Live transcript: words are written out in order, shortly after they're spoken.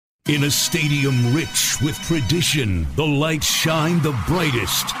In a stadium rich with tradition, the lights shine the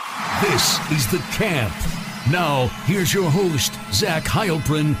brightest. This is The Camp. Now, here's your host, Zach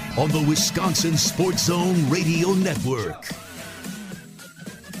Heilprin, on the Wisconsin Sports Zone Radio Network.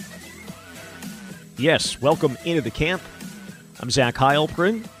 Yes, welcome into The Camp. I'm Zach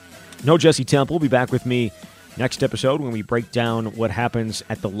Heilprin. No Jesse Temple will be back with me next episode when we break down what happens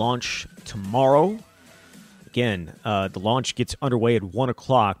at the launch tomorrow. Again, the launch gets underway at 1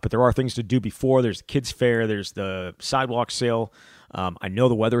 o'clock, but there are things to do before. There's the kids' fair. There's the sidewalk sale. I know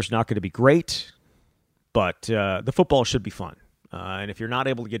the weather's not going to be great, but the football should be fun. And if you're not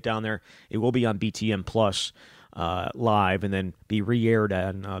able to get down there, it will be on BTN Plus live and then be re-aired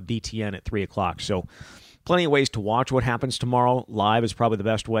on BTN at 3 o'clock. So plenty of ways to watch what happens tomorrow. Live is probably the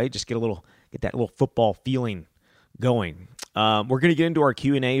best way. Just get that little football feeling going. We're going to get into our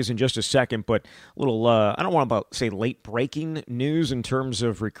Q&As in just a second, but a little, I don't want to say late-breaking news in terms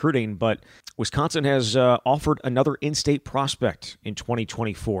of recruiting, but Wisconsin has offered another in-state prospect in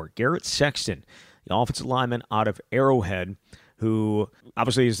 2024, Garrett Sexton, the offensive lineman out of Arrowhead, who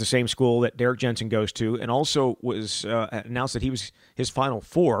obviously is the same school that Derek Jensen goes to, and also was announced that he was his Final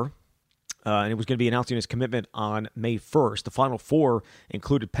Four, and it was going to be announcing his commitment on May 1st. The Final Four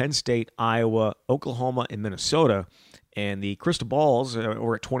included Penn State, Iowa, Oklahoma, and Minnesota. And the Crystal Balls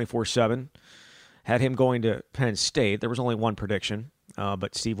over at 24/7 had him going to Penn State. There was only one prediction,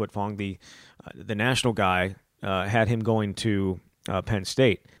 but Steve Whitfong, the national guy, had him going to Penn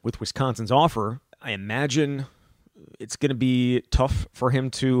State. With Wisconsin's offer, I imagine it's going to be tough for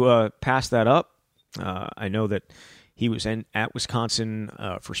him to pass that up. I know that he was at Wisconsin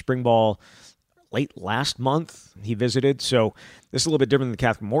for spring ball late last month. He visited, so this is a little bit different than the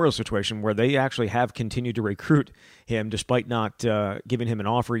Catholic Memorial situation where they actually have continued to recruit him despite not giving him an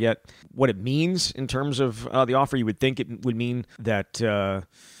offer yet. What it means in terms of the offer, you would think it would mean that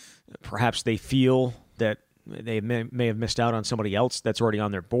perhaps they feel that they may have missed out on somebody else that's already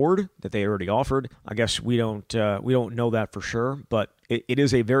on their board that they already offered. I guess we don't know that for sure, but it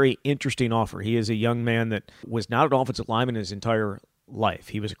is a very interesting offer. He is a young man that was not an offensive lineman his entire life.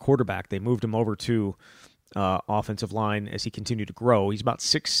 He was a quarterback. They moved him over to offensive line as he continued to grow. He's about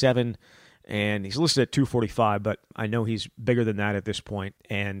 6'7", and he's listed at 245, but I know he's bigger than that at this point.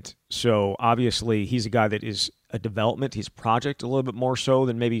 And so obviously he's a guy that is a development. He's a project a little bit more so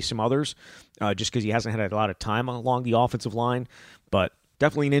than maybe some others, just because he hasn't had a lot of time along the offensive line, but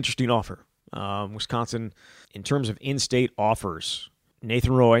definitely an interesting offer. Wisconsin, in terms of in-state offers,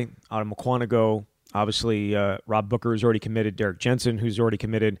 Nathan Roy out of Mukwonago. Obviously, Rob Booker is already committed. Derek Jensen, who's already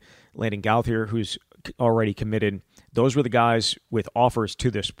committed. Landon Gauthier, who's already committed. Those were the guys with offers to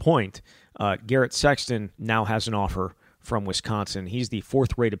this point. Garrett Sexton now has an offer from Wisconsin. He's the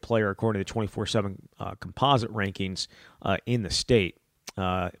fourth-rated player according to the 24/7 composite rankings in the state,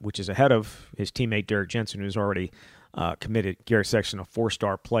 which is ahead of his teammate Derek Jensen, who's already committed. Garrett Sexton, a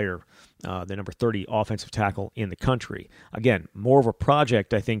four-star player, the number 30 offensive tackle in the country. Again, more of a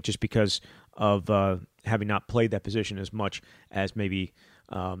project, I think, just because of having not played that position as much as maybe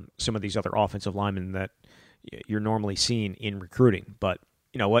some of these other offensive linemen that you're normally seeing in recruiting. But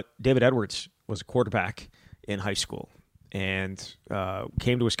you know what? David Edwards was a quarterback in high school and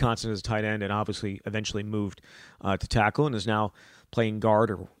came to Wisconsin as a tight end and obviously eventually moved to tackle and is now playing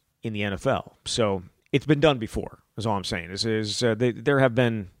guard or in the NFL. So it's been done before, is all I'm saying. There have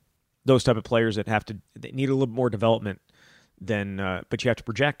been those type of players that they need a little more development but you have to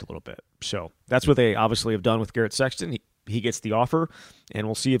project a little bit. So that's what they obviously have done with Garrett Sexton. He gets the offer, and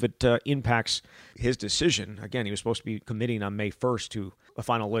we'll see if it impacts his decision. Again, he was supposed to be committing on May 1st to a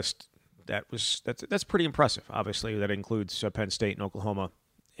final list. That's pretty impressive. Obviously, that includes Penn State and Oklahoma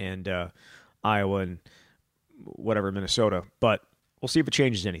and Iowa and whatever, Minnesota. But we'll see if it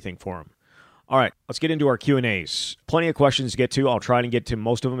changes anything for him. All right, let's get into our Q&As. Plenty of questions to get to. I'll try to get to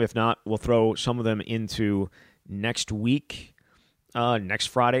most of them. If not, we'll throw some of them into next week, next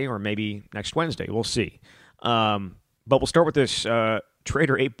Friday, or maybe next Wednesday. We'll see. But we'll start with this.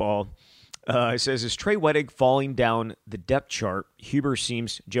 Trader 8-Ball it says, is Trey Wettig falling down the depth chart?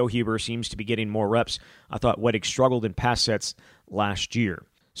 Joe Huber seems to be getting more reps. I thought Wettig struggled in pass sets last year.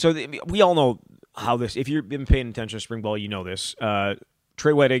 So we all know how this, if you've been paying attention to spring ball, you know this.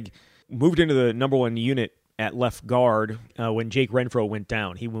 Trey Wettig moved into the number one unit at left guard when Jake Renfro went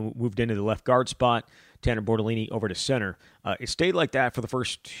down. He moved into the left guard spot. Tanner Bortolini over to center. It stayed like that for the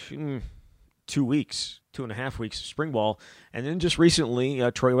first 2 weeks, 2.5 weeks of spring ball. And then just recently,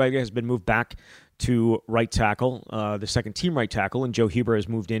 Troy Wettig has been moved back to right tackle, the second team right tackle, and Joe Huber has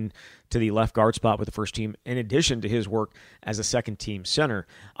moved in to the left guard spot with the first team in addition to his work as a second team center.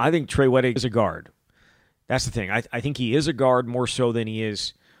 I think Trey Wettig is a guard. That's the thing. I think he is a guard more so than he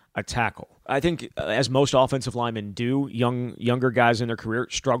is a tackle. I think, as most offensive linemen do, younger guys in their career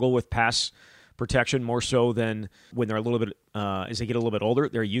struggle with pass protection more so than when they're a little bit as they get a little bit older.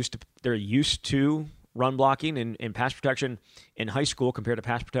 They're used to run blocking and pass protection in high school compared to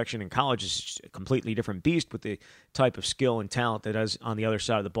pass protection in college is a completely different beast with the type of skill and talent that is on the other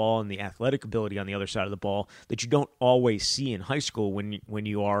side of the ball and the athletic ability on the other side of the ball that you don't always see in high school when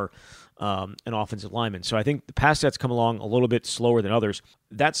you are an offensive lineman. So I think the pass sets come along a little bit slower than others.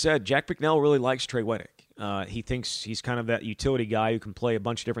 That said, Jack Bicknell really likes Trey Weddick. He thinks he's kind of that utility guy who can play a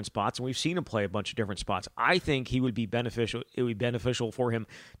bunch of different spots, and we've seen him play a bunch of different spots. I think he would be beneficial. It would be beneficial for him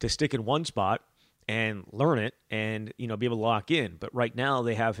to stick in one spot and learn it and, be able to lock in. But right now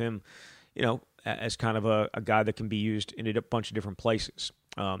they have him, as kind of a guy that can be used in a bunch of different places.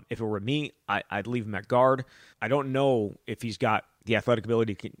 If it were me, I'd leave him at guard. I don't know if he's got the athletic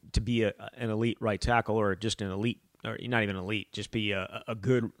ability to be an elite right tackle or just an elite, or not even elite, just be a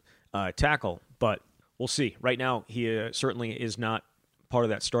good tackle. But we'll see. Right now, he certainly is not part of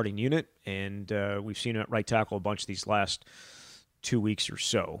that starting unit, and we've seen him at right tackle a bunch these last 2 weeks or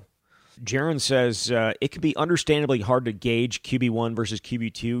so. Jaron says it can be understandably hard to gauge QB1 versus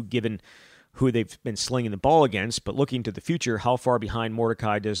QB2 given who they've been slinging the ball against, but looking to the future, how far behind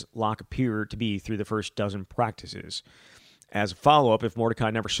Mordecai does Locke appear to be through the first dozen practices? As a follow-up, if Mordecai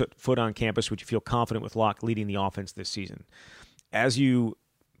never set foot on campus, would you feel confident with Locke leading the offense this season? As you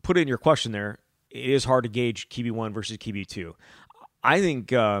put in your question there, it is hard to gauge QB1 versus QB2. I think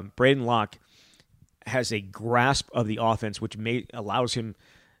Braden Locke has a grasp of the offense, which allows him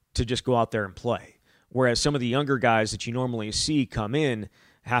to just go out there and play. Whereas some of the younger guys that you normally see come in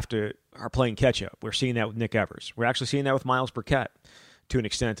are playing catch-up. We're seeing that with Nick Evers. We're actually seeing that with Miles Burkett to an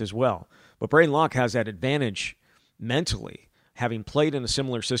extent as well. But Braden Locke has that advantage mentally, having played in a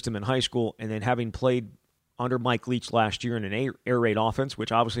similar system in high school and then having played under Mike Leach last year in an air raid offense,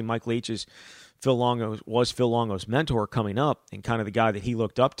 which obviously Mike Leach was Phil Longo's mentor coming up and kind of the guy that he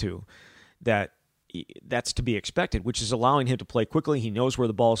looked up to, that's to be expected, which is allowing him to play quickly. He knows where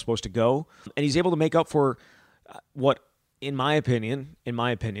the ball is supposed to go, and he's able to make up for what, in my opinion,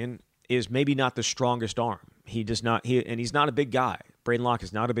 is maybe not the strongest arm. He's not a big guy. Braden Locke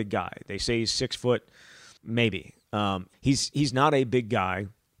is not a big guy. They say he's 6 foot, maybe. He's not a big guy.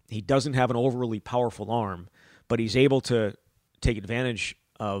 He doesn't have an overly powerful arm, but he's able to take advantage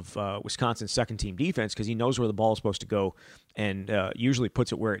of Wisconsin's second-team defense because he knows where the ball is supposed to go and usually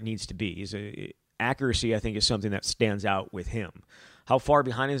puts it where it needs to be. Accuracy, I think, is something that stands out with him. How far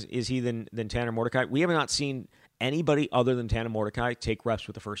behind is he than Tanner Mordecai? We have not seen anybody other than Tanner Mordecai take reps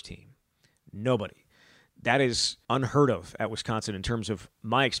with the first team. Nobody. That is unheard of at Wisconsin in terms of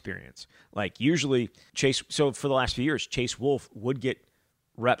my experience. Like usually so for the last few years, Chase Wolf would get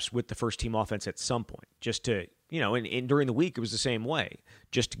reps with the first team offense at some point just to, and during the week it was the same way,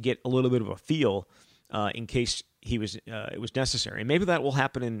 just to get a little bit of a feel in case it was necessary. And maybe that will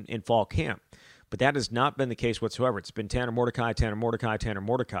happen in fall camp. But that has not been the case whatsoever. It's been Tanner Mordecai.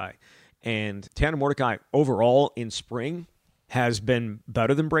 And Tanner Mordecai overall in spring has been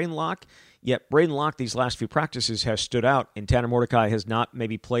better than Braden Locke. Yet Braden Locke these last few practices has stood out, and Tanner Mordecai has not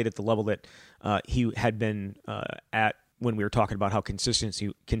maybe played at the level that he had been at when we were talking about how consistent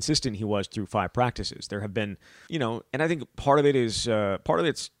he was through 5 practices. There have been, and I think part of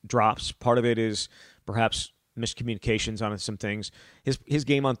it's drops, part of it is perhaps miscommunications on some things. His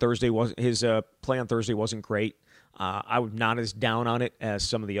game on Thursday play on Thursday wasn't great. I was not as down on it as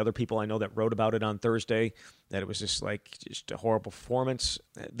some of the other people I know that wrote about it on Thursday, that it was just a horrible performance.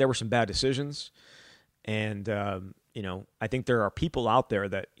 There were some bad decisions. And, I think there are people out there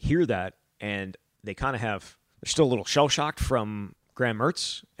that hear that and they kind of they're still a little shell-shocked from Graham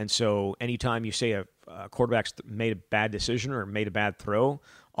Mertz. And so anytime you say a quarterback's made a bad decision or made a bad throw,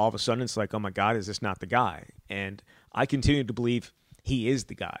 all of a sudden it's like, oh my God, is this not the guy? And I continue to believe he is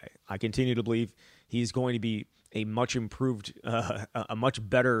the guy. I continue to believe he's going to be a much improved, a much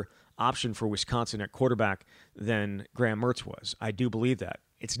better option for Wisconsin at quarterback than Graham Mertz was. I do believe that.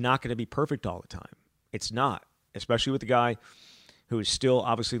 It's not going to be perfect all the time. It's not, especially with the guy who is still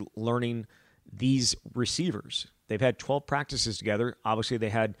obviously learning these receivers. They've had 12 practices together. Obviously, they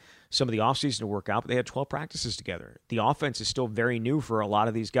had some of the offseason to work out, but they had 12 practices together. The offense is still very new for a lot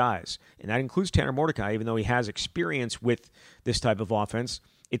of these guys, and that includes Tanner Mordecai. Even though he has experience with this type of offense,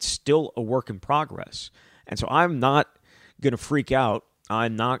 it's still a work in progress. And so I'm not going to freak out. I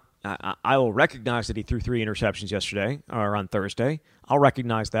will recognize that he threw 3 interceptions yesterday or on Thursday. I'll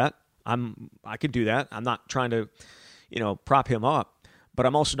recognize that. I can do that. I'm not trying to, prop him up, but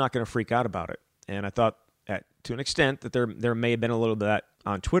I'm also not going to freak out about it. And I thought, to an extent, that there may have been a little bit of that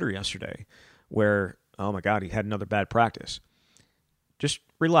on Twitter yesterday where, oh my God, he had another bad practice. just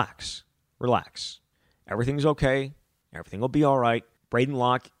relax. Everything's okay. Everything will be all right. Braden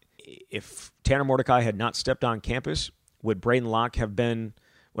Locke, if Tanner Mordecai had not stepped on campus, would Braden Locke have been,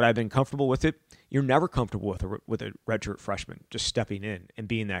 would I have been comfortable with it? You're never comfortable with a redshirt freshman just stepping in and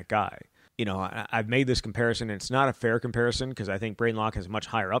being that guy. I've made this comparison, and it's not a fair comparison because I think Braden Locke has a much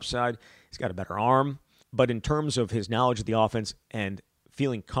higher upside. He's got a better arm. But in terms of his knowledge of the offense and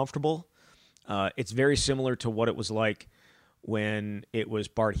feeling comfortable, it's very similar to what it was like when it was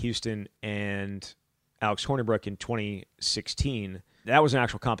Bart Houston and Alex Hornibrook in 2016. That was an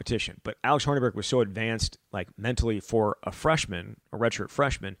actual competition, but Alex Hornibrook was so advanced, mentally for a freshman, a redshirt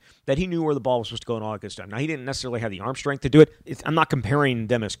freshman, that he knew where the ball was supposed to go and all that good stuff. Now, he didn't necessarily have the arm strength to do it. I'm not comparing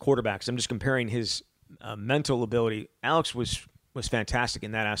them as quarterbacks. I'm just comparing his mental ability. Alex was fantastic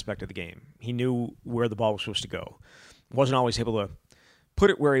in that aspect of the game. He knew where the ball was supposed to go. Wasn't always able to put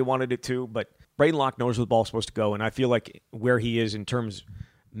it where he wanted it to, but Braden Locke knows where the ball is supposed to go, and I feel like where he is in terms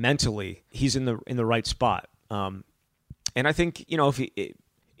mentally, he's in the right spot. And I think,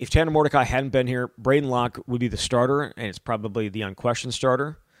 if Tanner Mordecai hadn't been here, Braden Locke would be the starter, and it's probably the unquestioned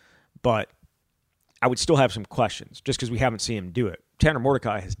starter. But I would still have some questions just because we haven't seen him do it. Tanner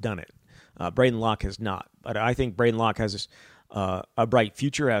Mordecai has done it. Braden Locke has not. But I think Braden Locke has a bright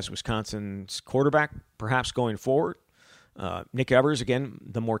future as Wisconsin's quarterback, perhaps going forward. Nick Evers, again,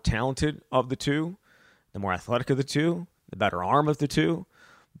 the more talented of the two, the more athletic of the two, the better arm of the two.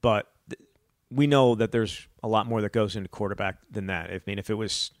 But we know that there's a lot more that goes into quarterback than that. If it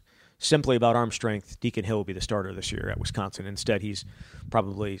was simply about arm strength, Deacon Hill would be the starter this year at Wisconsin. Instead, he's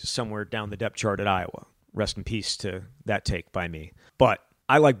probably somewhere down the depth chart at Iowa. Rest in peace to that take by me. But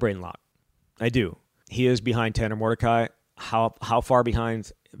I like Braden Locke. I do. He is behind Tanner Mordecai. How far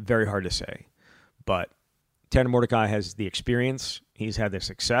behind? Very hard to say. But Tanner Mordecai has the experience. He's had the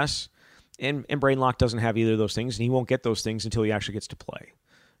success. And Braden Locke doesn't have either of those things, and he won't get those things until he actually gets to play.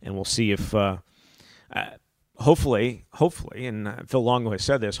 And we'll see if, hopefully, and Phil Longo has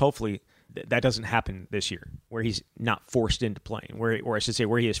said this, hopefully that doesn't happen this year, where he's not forced into playing, or I should say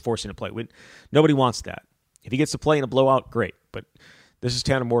where he is forced into play. Nobody wants that. If he gets to play in a blowout, great. But this is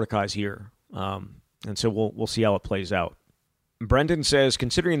Tanner Mordecai's year, and so we'll see how it plays out. Brendan says,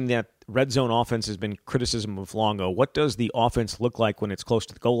 considering that red zone offense has been criticism of Longo, what does the offense look like when it's close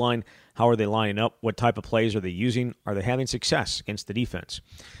to the goal line? How are they lining up? What type of plays are they using? Are they having success against the defense?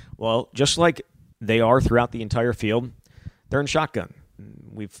 Well, just like they are throughout the entire field, they're in shotgun.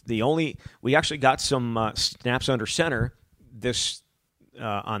 We actually got some snaps under center this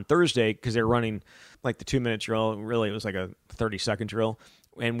on Thursday because they're running the 2-minute drill. Really, it was like a 30-second drill,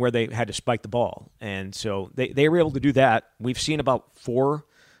 and where they had to spike the ball. And so they were able to do that. We've seen about 4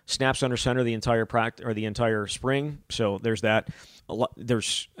 snaps under center the entire practice or the entire spring. So there's that.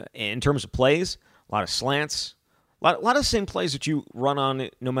 There's, in terms of plays, a lot of slants, a lot of the same plays that you run on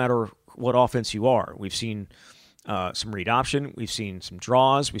no matter what offense you are. We've seen some read option. We've seen some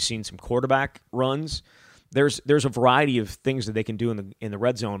draws. We've seen some quarterback runs. There's a variety of things that they can do in the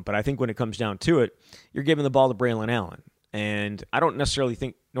red zone. But I think when it comes down to it, you're giving the ball to Braylon Allen. And I don't necessarily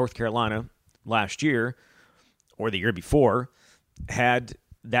think North Carolina last year or the year before had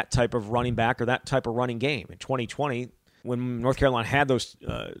that type of running back or that type of running game. In 2020, when North Carolina had those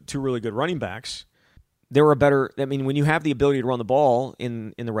 2 really good running backs, they were when you have the ability to run the ball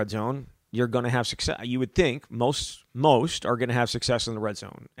in the red zone, you're going to have success. You would think most are going to have success in the red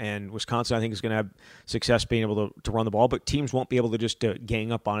zone. And Wisconsin, I think, is going to have success being able to run the ball, but teams won't be able to just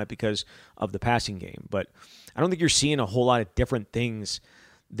gang up on it because of the passing game. But I don't think you're seeing a whole lot of different things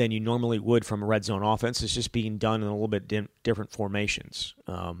than you normally would from a red zone offense. It's just being done in a little bit different formations.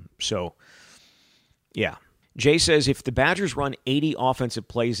 Yeah. Jay says, if the Badgers run 80 offensive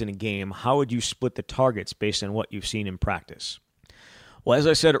plays in a game, how would you split the targets based on what you've seen in practice? Well, as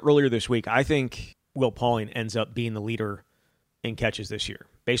I said earlier this week, I think Will Pauling ends up being the leader in catches this year,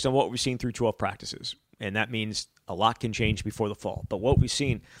 based on what we've seen through 12 practices. And that means a lot can change before the fall. But what we've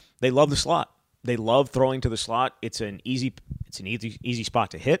seen, they love the slot. They love throwing to the slot. It's an easy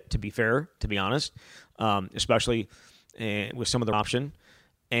spot to hit, to be fair, to be honest, especially with some of the option.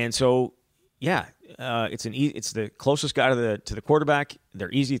 And so, yeah, it's the closest guy to the quarterback.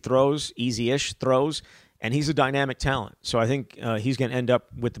 They're easy throws, easy-ish throws, and he's a dynamic talent. So I think he's going to end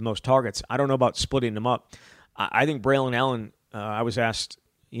up with the most targets. I don't know about splitting them up. I think Braylon Allen, I was asked,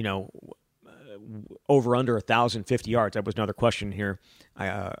 over under 1,050 yards. That was another question here.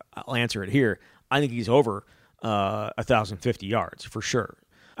 I'll answer it here. I think he's over 1,050 yards for sure.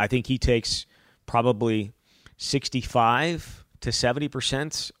 I think he takes probably 65 to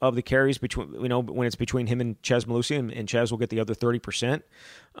 70% of the carries between, when it's between him and Chez Mellusi, and Chez will get the other 30%.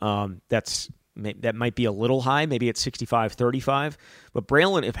 That's That might be a little high. Maybe it's 65-35. But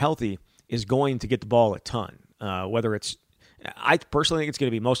Braylon, if healthy, is going to get the ball a ton. Whether it's, I personally think it's going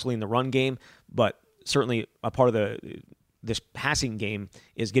to be mostly in the run game, but certainly a part of this passing game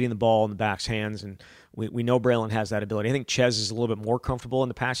is getting the ball in the back's hands, and we know Braylon has that ability. I think Chez is a little bit more comfortable in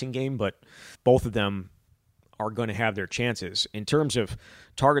the passing game, but both of them are going to have their chances. In terms of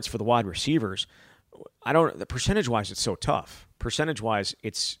targets for the wide receivers, percentage-wise, it's so tough. Percentage-wise,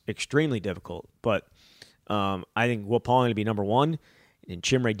 it's extremely difficult, but I think Will Pauling would be number one, and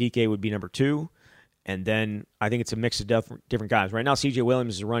Chimere Dike would be number two, and then I think it's a mix of different guys. Right now, C.J.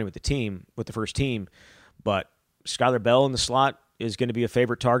 Williams is running with the first team, but Skyler Bell in the slot is going to be a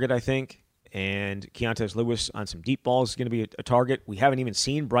favorite target, I think, and Keontez Lewis on some deep balls is going to be a target. We haven't even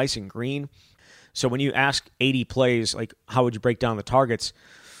seen Bryson Green. So when you ask 80 plays, like how would you break down the targets?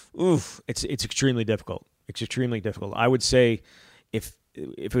 It's extremely difficult. It's extremely difficult. I would say if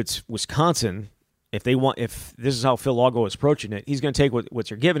it's Wisconsin, if this is how Phil Longo is approaching it, he's going to take what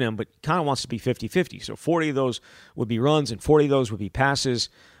you're giving him, but kind of wants to be 50-50. So 40 of those would be runs and 40 of those would be passes.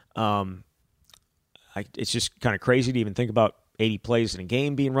 It's just kind of crazy to even think about 80 plays in a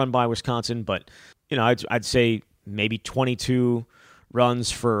game being run by Wisconsin, but I'd say maybe 22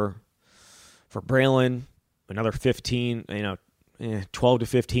 runs for Braylon, another 15, 12 to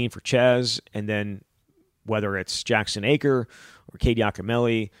 15 for Chez, and then whether it's Jackson Aker or Cade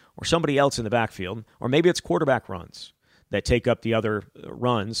Yakimelli or somebody else in the backfield, or maybe it's quarterback runs that take up the other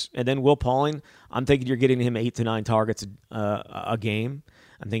runs, and then Will Pauling, I'm thinking you're getting him 8 to 9 targets a game.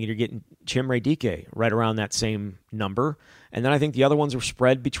 I'm thinking you're getting Chimere Dike right around that same number, and then I think the other ones are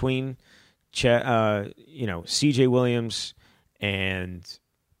spread between C.J. Williams and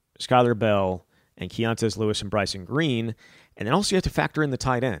Skyler Bell and Keontez Lewis and Bryson Green, and then also you have to factor in the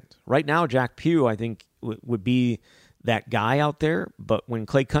tight end. Right now, Jack Pugh, I think, would be that guy out there, but when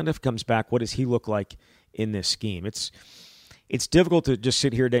Clay Cundiff comes back, what does he look like in this scheme? It's difficult to just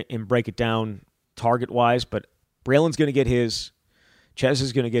sit here and break it down target-wise, but Braylon's going to get his, Chez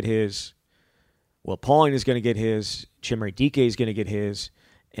is going to get his, Will Pauling is going to get his, Chimere Dike is going to get his,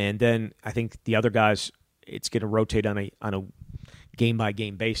 and then I think the other guys, it's going to rotate on a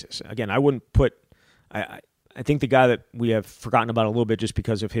game-by-game basis. Again, I wouldn't put – I think the guy that we have forgotten about a little bit just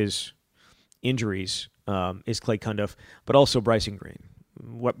because of his injuries is Clay Cundiff, but also Bryson Green.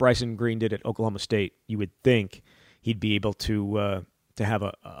 What Bryson Green did at Oklahoma State, you would think he'd be able to have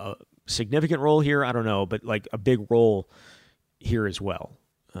a significant role here. I don't know, but like a big role here as well.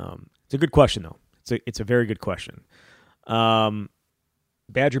 It's a good question, though. It's a very good question.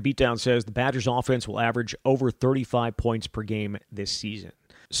 Badger Beatdown says the Badgers' offense will average over 35 points per game this season.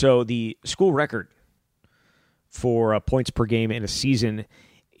 So the school record for points per game in a season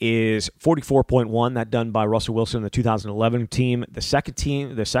is 44.1. That done by Russell Wilson in the 2011 team. The second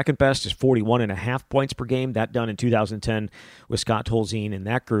best is 41.5 points per game. That done in 2010 with Scott Tolzien in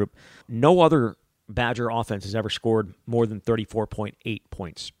that group. No other Badger offense has ever scored more than 34.8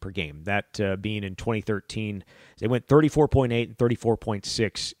 points per game. That being in 2013. They went 34.8 and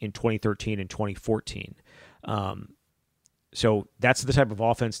 34.6 in 2013 and 2014. So that's the type of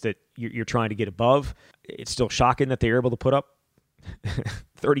offense that you're trying to get above. It's still shocking that they were able to put up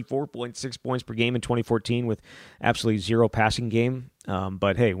 34.6 points per game in 2014 with absolutely zero passing game.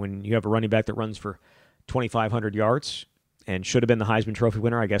 But hey, when you have a running back that runs for 2,500 yards and should have been the Heisman Trophy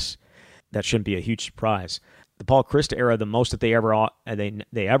winner, I guess that shouldn't be a huge surprise. The Paul Chryst era, the most that they ever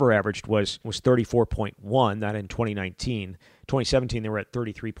averaged was 34.1. That in 2019. 2017 they were at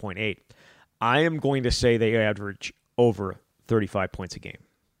 33.8. I am going to say they average over 35 points a game.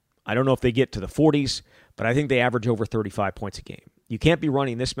 I don't know if they get to the 40s, but I think they average over 35 points a game. You can't be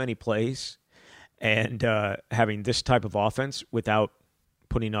running this many plays and having this type of offense without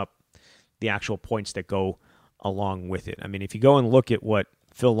putting up the actual points that go along with it. I mean, if you go and look at what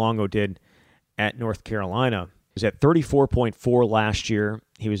Phil Longo did at North Carolina, he was at 34.4 last year.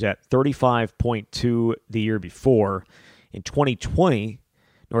 He was at 35.2 the year before. In 2020,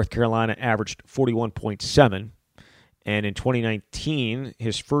 North Carolina averaged 41.7. And in 2019,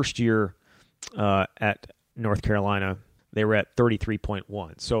 his first year at North Carolina, they were at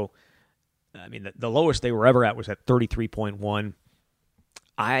 33.1. So, I mean, the lowest they were ever at was at 33.1.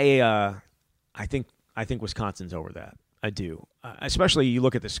 I think Wisconsin's over that. I do. Especially you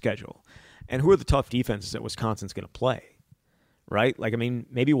look at the schedule. And who are the tough defenses that Wisconsin's going to play? Right? Like, I mean,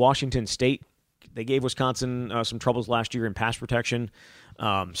 maybe Washington State, they gave Wisconsin some troubles last year in pass protection.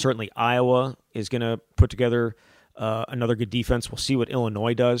 Certainly Iowa is going to put together another good defense. We'll see what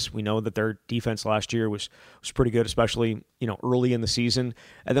Illinois does. We know that their defense last year was pretty good, especially early in the season.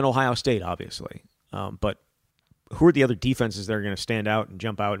 And then Ohio State, obviously. But who are the other defenses that are going to stand out and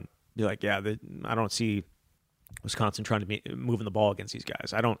jump out be like, yeah, I don't see Wisconsin trying to be moving the ball against these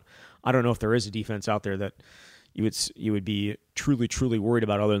guys. I don't know if there is a defense out there that you would be truly worried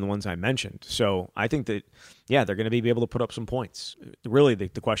about other than the ones I mentioned. So I think that, yeah, they're going to be able to put up some points. Really, the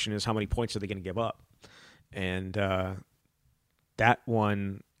question is how many points are they going to give up? And that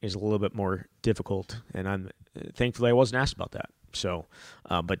one is a little bit more difficult, and thankfully I wasn't asked about that. So,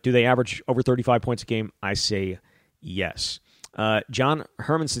 but do they average over 35 points a game? I say yes. John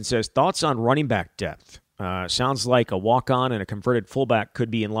Hermanson says, thoughts on running back depth? Sounds like a walk-on and a converted fullback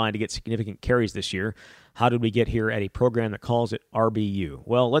could be in line to get significant carries this year. How did we get here at a program that calls it RBU?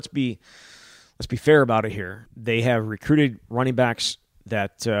 Well, let's be fair about it here. They have recruited running backs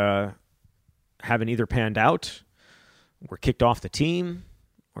that haven't either panned out, were kicked off the team,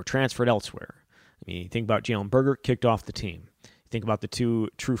 or transferred elsewhere. I mean, you think about Jalen Berger, kicked off the team. You think about the two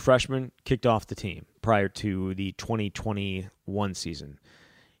true freshmen, kicked off the team prior to the 2021 season.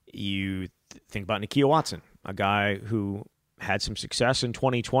 You think about Nakia Watson, a guy who had some success in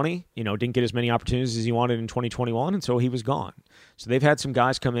 2020, didn't get as many opportunities as he wanted in 2021, and so he was gone. So they've had some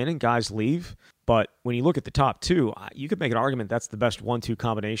guys come in and guys leave, but when you look at the top two, you could make an argument that's the best 1-2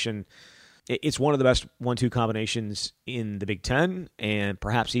 combination. It's one of the best 1-2 combinations in the Big Ten and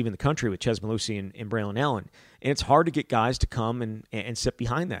perhaps even the country with Ches Malusi and Braylon Allen. And it's hard to get guys to come and sit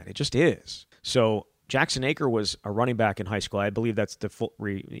behind that. It just is. So Jackson Aker was a running back in high school. I believe that's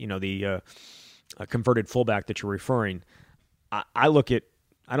the converted fullback that you're referring. I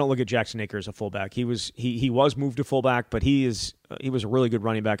don't look at Jackson Aker as a fullback. He was moved to fullback, but he was a really good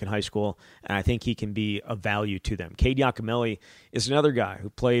running back in high school, and I think he can be of value to them. Cade Yakimelli is another guy who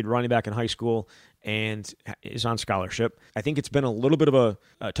played running back in high school and is on scholarship. I think it's been a little bit of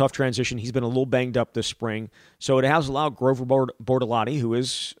a tough transition. He's been a little banged up this spring, so it has allowed Grover Bortolotti, who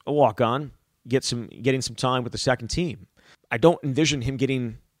is a walk-on, getting some time with the second team. I don't envision him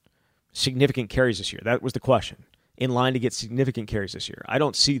getting significant carries this year. That was the question. In line to get significant carries this year. I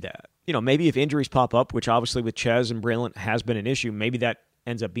don't see that. Maybe if injuries pop up, which obviously with Ches and Braylon has been an issue, maybe that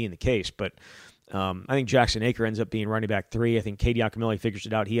ends up being the case. But I think Jackson Aker ends up being running back 3. I think Cade Yakimelli figures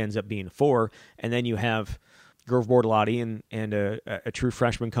it out. He ends up being 4. And then you have Grover Bortolotti and a true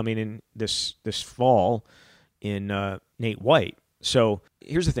freshman coming in this fall in Nate White. So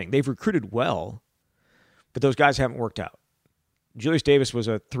here's the thing. They've recruited well, but those guys haven't worked out. Julius Davis was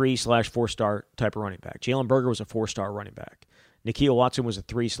a 3/4-star type of running back. Jalen Berger was a 4-star running back. Nakia Watson was a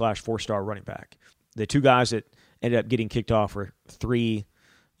 3/4-star running back. The two guys that ended up getting kicked off were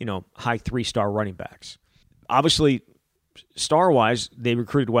high 3-star running backs. Obviously, star-wise, they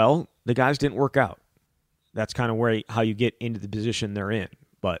recruited well. The guys didn't work out. That's kind of how you get into the position they're in.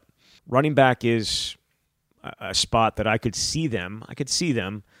 But running back is a spot that I could see them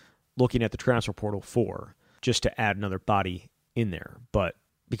looking at the transfer portal for, just to add another body in there. But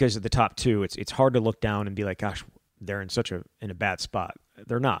because of the top two, it's hard to look down and be like, gosh, they're in a bad spot.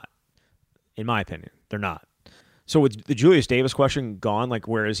 They're not, in my opinion. They're not. So with the Julius Davis question gone, like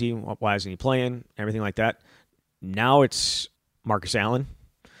where is he? Why isn't he playing? Everything like that. Now it's Marcus Allen.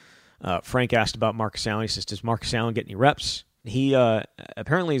 Frank asked about Marcus Allen. He says, does Marcus Allen get any reps? He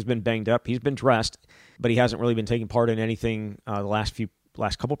apparently has been banged up. He's been dressed, but he hasn't really been taking part in anything the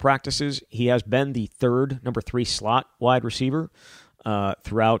last couple practices. He has been the number 3 slot wide receiver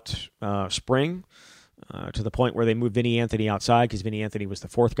throughout spring to the point where they moved Vinny Anthony outside because Vinny Anthony was the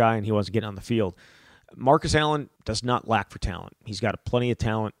 4th guy and he wasn't getting on the field. Marcus Allen does not lack for talent. He's got plenty of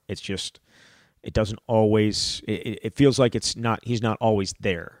talent. It's just it doesn't always. It feels like it's not. He's not always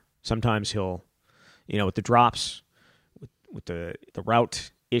there. Sometimes he'll, with the drops, with the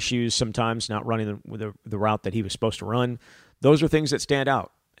route issues. Sometimes not running the route that he was supposed to run. Those are things that stand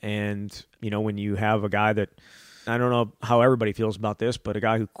out. And, when you have a guy that, I don't know how everybody feels about this, but a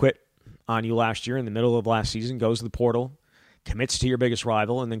guy who quit on you last year in the middle of last season, goes to the portal, commits to your biggest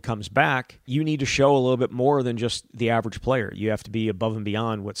rival, and then comes back, you need to show a little bit more than just the average player. You have to be above and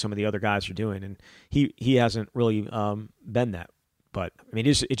beyond what some of the other guys are doing. And he hasn't really been that. But, I mean,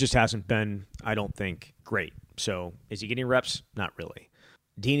 it just hasn't been, I don't think, great. So, is he getting reps? Not really.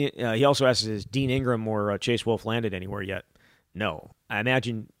 He also asks, is Dean Ingram or Chase Wolf landed anywhere yet? No. I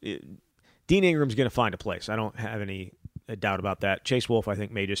imagine Dean Ingram's going to find a place. I don't have any doubt about that. Chase Wolf, I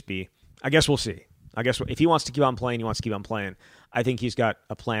think, may just be, I guess we'll see. I guess if he wants to keep on playing, he wants to keep on playing. I think he's got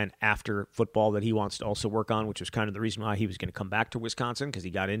a plan after football that he wants to also work on, which was kind of the reason why he was going to come back to Wisconsin, because he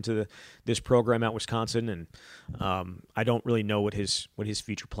got into this program at Wisconsin, and I don't really know what his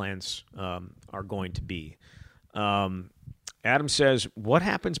future plans are going to be. Adam says, what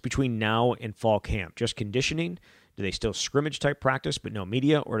happens between now and fall camp? Just conditioning? Do they still scrimmage type practice but no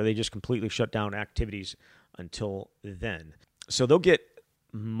media, or do they just completely shut down activities until then? So they'll get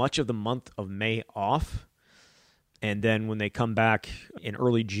much of the month of May off. And then when they come back in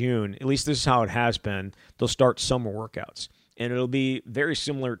early June, at least this is how it has been, they'll start summer workouts. And it'll be very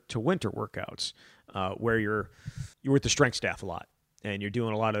similar to winter workouts, where you're with the strength staff a lot. And you're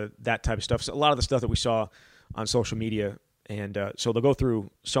doing a lot of that type of stuff. So a lot of the stuff that we saw on social media. And so they'll go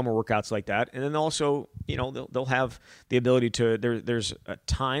through summer workouts like that. And then also, they'll have the ability to, there's a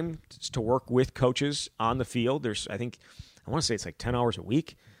time to work with coaches on the field. I want to say it's like 10 hours a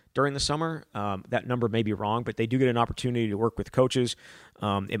week during the summer. That number may be wrong, but they do get an opportunity to work with coaches.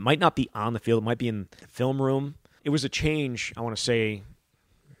 It might not be on the field. It might be in the film room. It was a change, I want to say,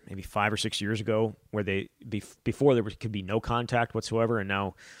 maybe 5 or 6 years ago, where before there could be no contact whatsoever, and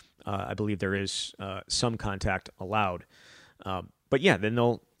now I believe there is some contact allowed. But yeah, then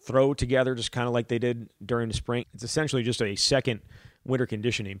they'll throw together just kind of like they did during the spring. It's essentially just a second winter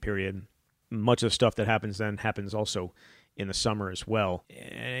conditioning period. Much of the stuff that happens then happens also in the summer as well.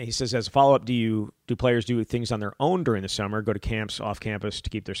 And he says, as a follow-up, do players do things on their own during the summer, go to camps off campus to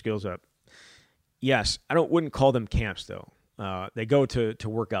keep their skills up? Yes. Wouldn't call them camps, though. They go to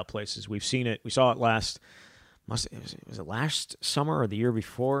workout places. We've seen it. We saw it was it last summer or the year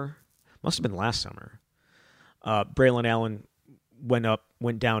before? Must have been last summer. Braylon Allen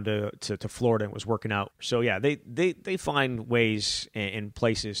went down to Florida and was working out. So yeah, they find ways and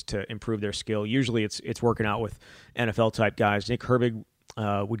places to improve their skill. Usually it's working out with NFL type guys. Nick Herbig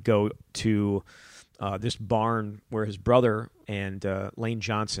would go to this barn where his brother and Lane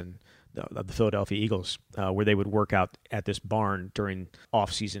Johnson of the Philadelphia Eagles, where they would work out at this barn during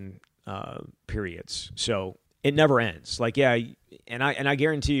off-season periods. So it never ends. Like, yeah, and I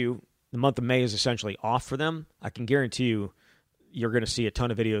guarantee you the month of May is essentially off for them. I can guarantee you're going to see a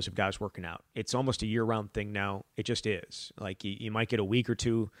ton of videos of guys working out. It's almost a year-round thing now. It just is. Like, you might get a week or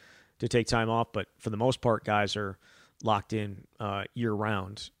two to take time off, but for the most part, guys are locked in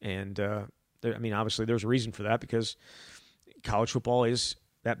year-round. And, obviously there's a reason for that, because college football is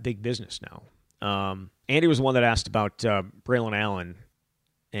that big business now. Andy was the one that asked about Braylon Allen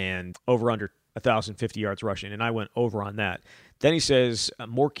and over under 1,050 yards rushing, and I went over on that. Then he says,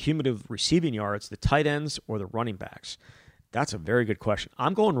 more cumulative receiving yards, the tight ends or the running backs? That's a very good question.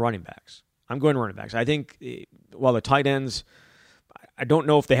 I'm going running backs. I think while the tight ends, I don't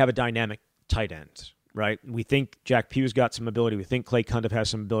know if they have a dynamic tight end, right? We think Jack Pugh's got some ability. We think Clay Cundiff has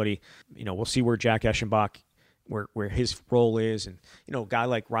some ability. We'll see where Jack Eschenbach, where his role is. And, a guy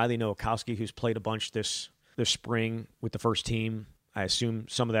like Riley Nowakowski, who's played a bunch this spring with the first team, I assume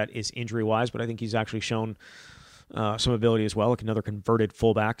some of that is injury-wise, but I think he's actually shown some ability as well, like another converted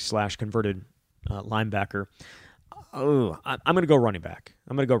fullback / converted linebacker. I'm going to go running back.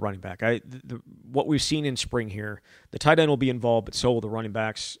 What we've seen in spring here, the tight end will be involved, but so will the running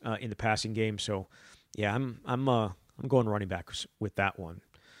backs in the passing game. So, yeah, I'm going running backs with that one.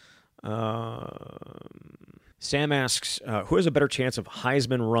 Sam asks, who has a better chance of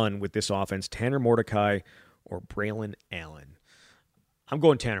Heisman run with this offense, Tanner Mordecai or Braylon Allen? I'm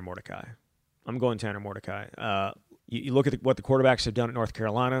going Tanner Mordecai. You look at what the quarterbacks have done at North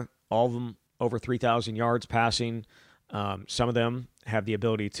Carolina, all of them over 3,000 yards passing. Some of them have the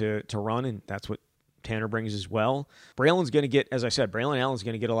ability to run, and that's what Tanner brings as well. Braylon's going to get, as I said, Braylon Allen's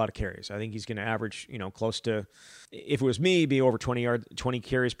going to get a lot of carries. I think he's going to average, close to, if it was me, be over 20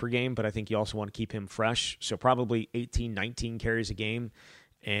 carries per game, but I think you also want to keep him fresh. So probably 18, 19 carries a game,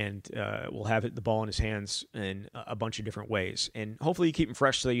 and will have the ball in his hands in a bunch of different ways. And hopefully you keep him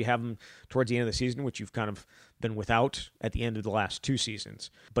fresh so that you have him towards the end of the season, which you've kind of been without at the end of the last 2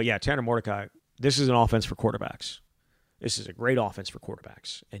 seasons. But yeah, Tanner Mordecai, this is an offense for quarterbacks. This is a great offense for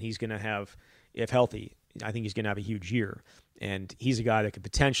quarterbacks. And he's going to have, if healthy, I think he's going to have a huge year. And he's a guy that could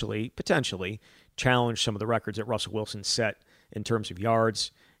potentially challenge some of the records that Russell Wilson set in terms of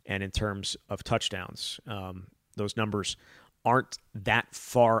yards and in terms of touchdowns. Those numbers aren't that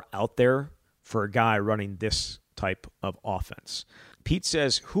far out there for a guy running this type of offense. Pete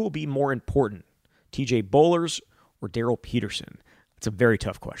says, who will be more important, TJ Bollers or Darrell Peterson? It's a very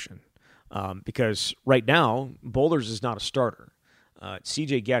tough question because right now, Bollers is not a starter.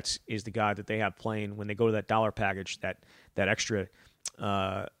 CJ Getz is the guy that they have playing when they go to that dollar package, that extra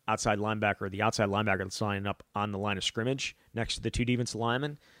outside linebacker, the outside linebacker that's lining up on the line of scrimmage next to the 2 defensive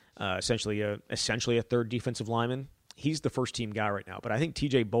linemen, essentially a third defensive lineman. He's the first team guy right now, but I think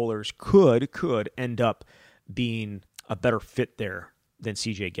TJ Bollers could end up being a better fit there than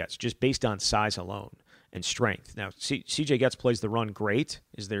CJ Getz, just based on size alone and strength. Now, CJ Getz plays the run great,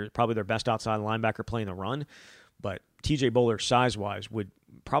 is probably their best outside linebacker playing the run, but TJ Bollers, size-wise, would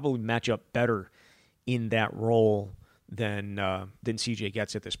probably match up better in that role than CJ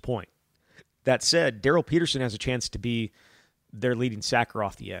Getz at this point. That said, Darrell Peterson has a chance to be their leading sacker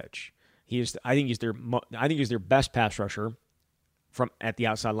off the edge. I think he's their best pass rusher from at the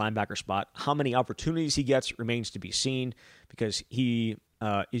outside linebacker spot. How many opportunities he gets remains to be seen, because he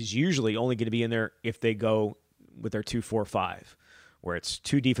is usually only going to be in there if they go with their 2-4-5, where it's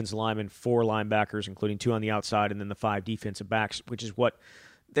 2 defensive linemen, 4 linebackers, including 2 on the outside, and then the 5 defensive backs, which is what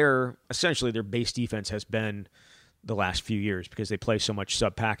their base defense has been the last few years, because they play so much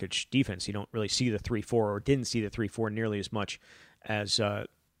sub-package defense. You don't really see the 3-4, or didn't see the 3-4 nearly as much as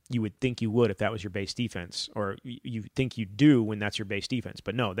you would think you would if that was your base defense, or you think you do when that's your base defense.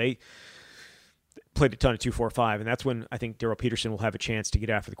 But no, they played a ton of 2-4-5, and that's when I think Darrell Peterson will have a chance to get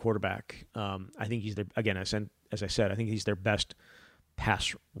after the quarterback. I think he's as I said, I think he's their best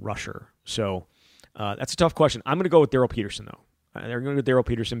pass rusher. So that's a tough question. I'm going to go with Darrell Peterson, though. They're going to go with Darrell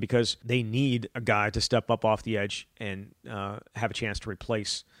Peterson because they need a guy to step up off the edge and have a chance to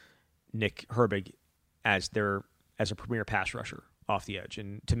replace Nick Herbig as a premier pass rusher off the edge.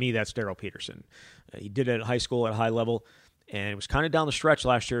 And to me, that's Darrell Peterson. He did it at high school at a high level, and it was kind of down the stretch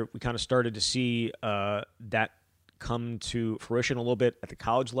last year. We kind of started to see that come to fruition a little bit at the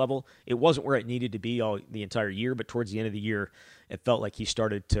college level. It wasn't where it needed to be the entire year, but towards the end of the year, it felt like he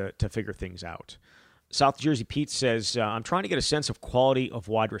started to figure things out. South Jersey Pete says, I'm trying to get a sense of quality of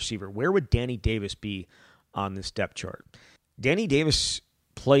wide receiver. Where would Danny Davis be on this depth chart? Danny Davis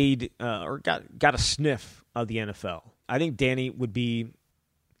played or got a sniff of the NFL. I think Danny would be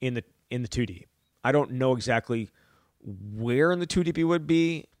in the 2 deep. I don't know exactly where in the 2 deep he would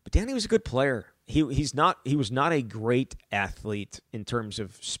be, but Danny was a good player. He was not a great athlete in terms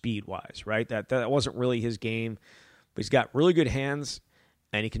of speed wise, right? That wasn't really his game, but he's got really good hands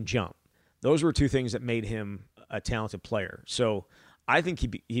and he can jump. Those were 2 things that made him a talented player. So I think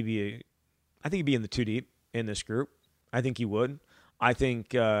he'd be in the 2 deep in this group. I think he would. I think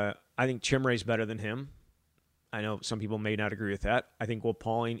Chimray's better than him. I know some people may not agree with that. I think Will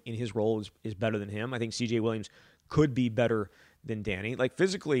Pauling in his role is better than him. I think C.J. Williams could be better than Danny. Like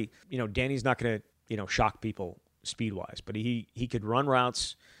physically, Danny's not going to shock people speed-wise, but he could run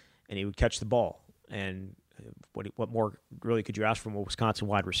routes and he would catch the ball. And what more really could you ask from a Wisconsin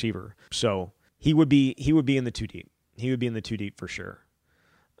wide receiver? So he would be in the 2 deep. He would be in the 2 deep for sure.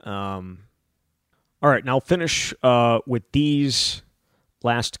 All right, now I'll finish with these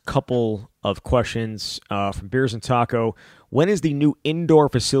last couple of questions from Beers and Taco. When is the new indoor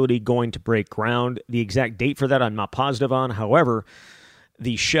facility going to break ground? The exact date for that I'm not positive on. However,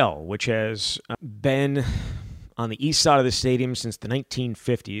 the shell, which has been on the east side of the stadium since the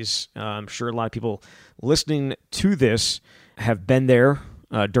 1950s, I'm sure a lot of people listening to this have been there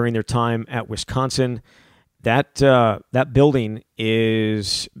during their time at Wisconsin. That building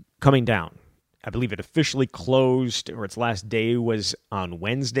is coming down. I believe it officially closed, or its last day was on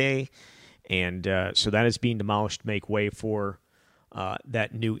Wednesday, and so that is being demolished to make way for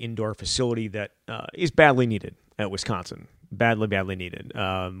that new indoor facility that is badly needed at Wisconsin. Badly needed.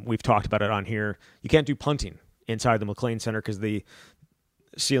 We've talked about it on here. You can't do punting inside the McLean Center because the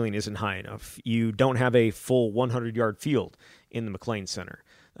ceiling isn't high enough. You don't have a full 100-yard field in the McLean Center.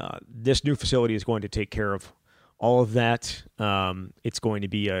 This new facility is going to take care of all of that. It's going to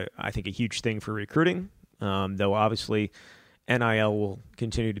be, I think, a huge thing for recruiting, though obviously NIL will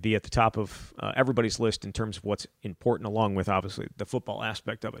continue to be at the top of everybody's list in terms of what's important, along with, obviously, the football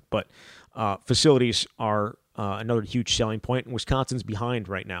aspect of it. But facilities are another huge selling point, and Wisconsin's behind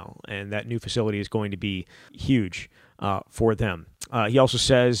right now, and that new facility is going to be huge for them. He also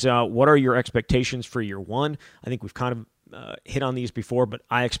says, what are your expectations for year one? I think we've kind of hit on these before, but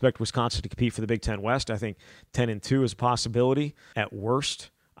I expect Wisconsin to compete for the Big Ten West. I think 10-2 is a possibility at worst.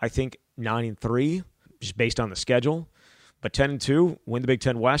 I think 9-3, just based on the schedule. But 10-2, win the Big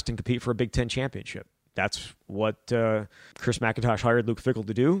Ten West and compete for a Big Ten championship. That's what Chris McIntosh hired Luke Fickell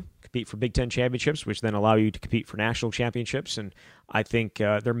to do, compete for Big Ten championships, which then allow you to compete for national championships. And I think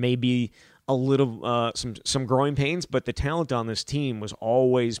there may be a little some growing pains, but the talent on this team was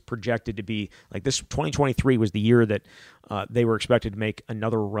always projected to be like this. 2023 was the year that they were expected to make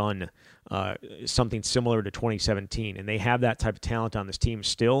another run, something similar to 2017, and they have that type of talent on this team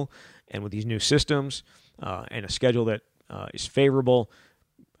still. And with these new systems and a schedule that is favorable,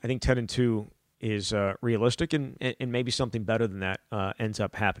 I think 10-2 is realistic, and maybe something better than that ends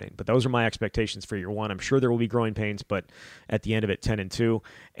up happening. But those are my expectations for year one. I'm sure there will be growing pains, but at the end of it, 10-2.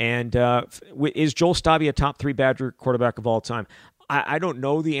 And is Joel Stobbe a top 3 Badger quarterback of all time? I don't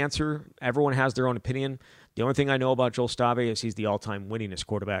know the answer. Everyone has their own opinion. The only thing I know about Joel Stobbe is he's the all-time winningest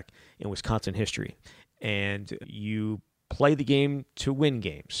quarterback in Wisconsin history. And you play the game to win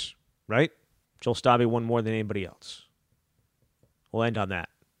games, right? Joel Stobbe won more than anybody else. We'll end on that.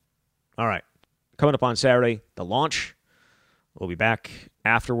 All right. Coming up on Saturday, the launch We'll be back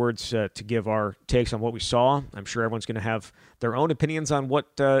afterwards to give our takes on what we saw. I'm sure everyone's going to have their own opinions on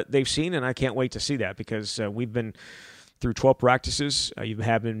what they've seen, and I can't wait to see that because we've been through 12 practices. You've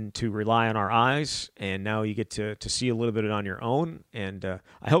having to rely on our eyes, and now you get to see a little bit of it on your own. And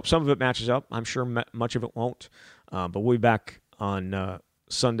I hope some of it matches up. I'm sure much of it won't. But we'll be back on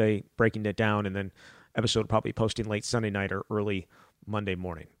Sunday breaking it down, and then episode probably posting late Sunday night or early Monday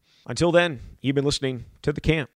morning. Until then, you've been listening to The Camp.